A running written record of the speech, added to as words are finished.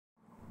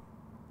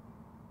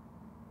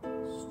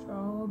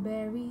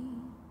Strawberries,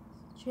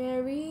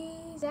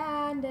 cherries,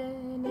 and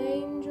an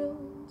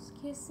angel's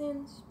kiss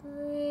in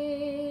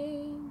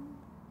spring.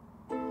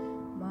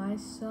 My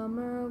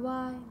summer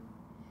wine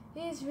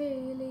is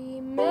really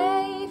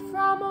made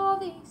from all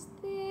these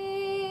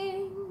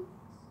things.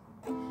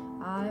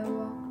 I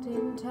walked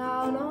in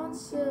town on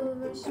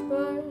silver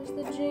spurs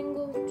that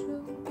jingled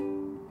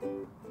too,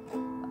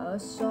 a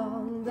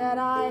song that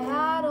I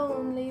had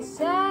only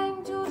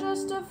sang to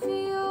just a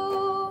few.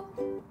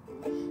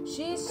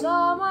 She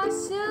saw my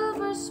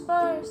silver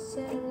spurs,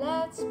 said,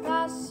 "Let's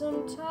pass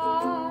some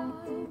time,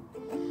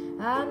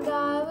 and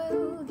I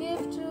will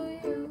give to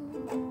you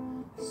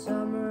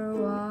summer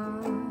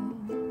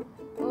wine,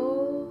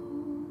 oh,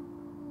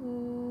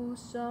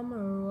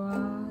 summer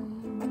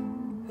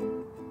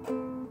wine."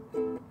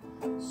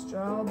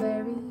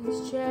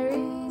 Strawberries,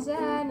 cherries,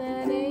 and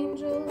an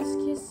angel's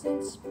kiss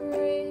in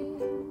spring.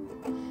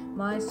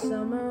 My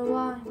summer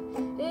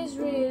wine is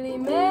really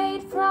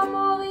made from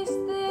all these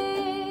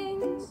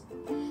things.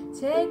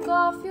 Take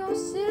off your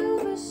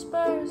silver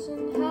spurs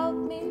and help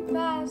me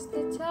pass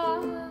the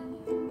time,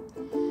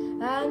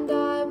 and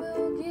I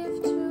will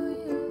give to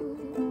you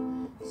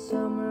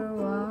summer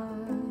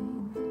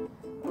wine,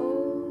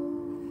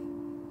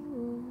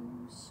 oh,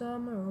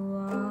 summer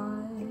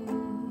wine.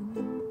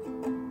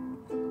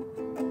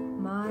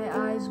 My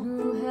eyes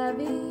grew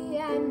heavy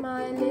and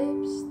my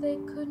lips, they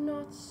could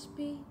not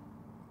speak.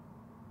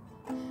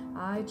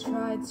 I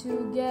tried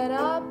to get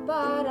up,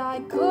 but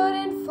I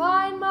couldn't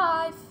find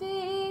my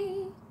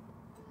feet.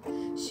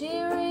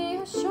 She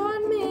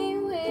reassured me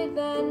with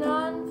an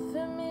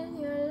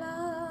unfamiliar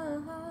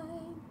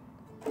line,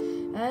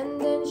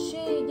 and then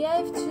she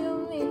gave to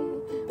me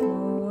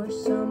more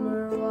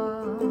summer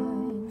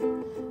wine,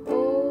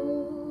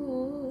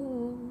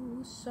 oh,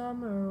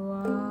 summer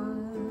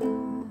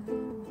wine.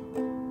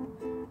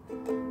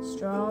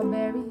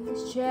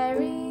 Strawberries,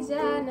 cherries,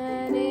 and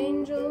an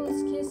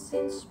angel's kiss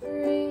in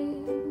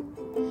spring.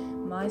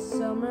 My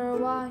summer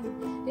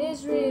wine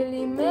is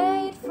really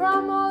made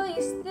from all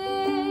these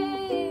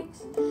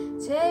things.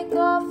 Take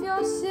off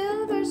your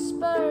silver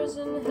spurs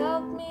and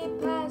help me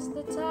pass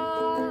the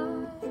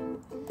time,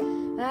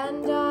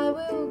 and I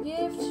will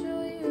give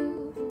to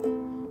you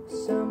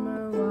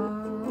summer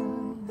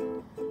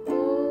wine,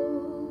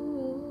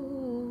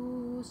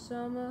 oh,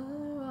 summer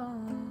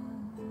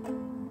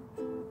wine.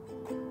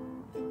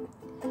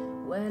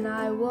 When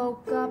I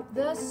woke up,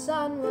 the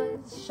sun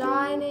was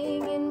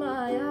shining in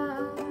my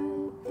eyes.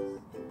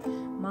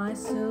 My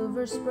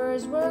silver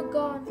spurs were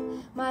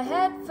gone, my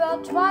head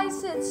felt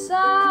twice its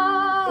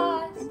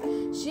size.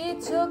 She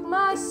took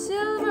my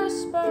silver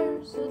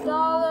spurs,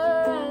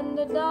 $1 and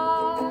a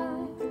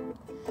dime,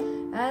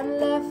 and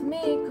left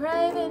me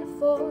craving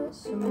for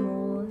some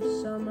more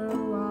summer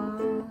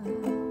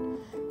wine,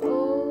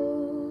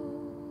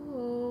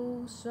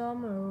 oh,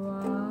 summer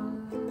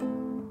wine.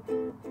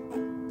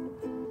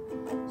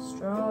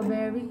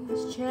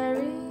 Strawberries,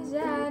 cherries,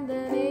 and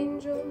an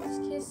angel's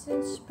kiss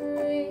in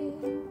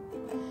spring.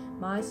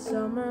 My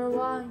summer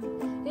wine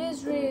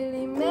is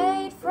really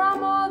made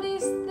from all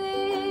these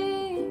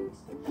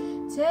things.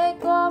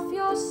 Take off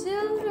your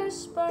silver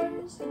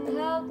spurs and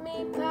help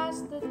me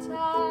pass the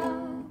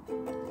time,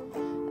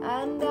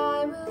 and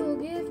I will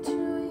give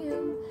to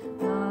you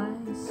my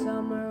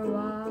summer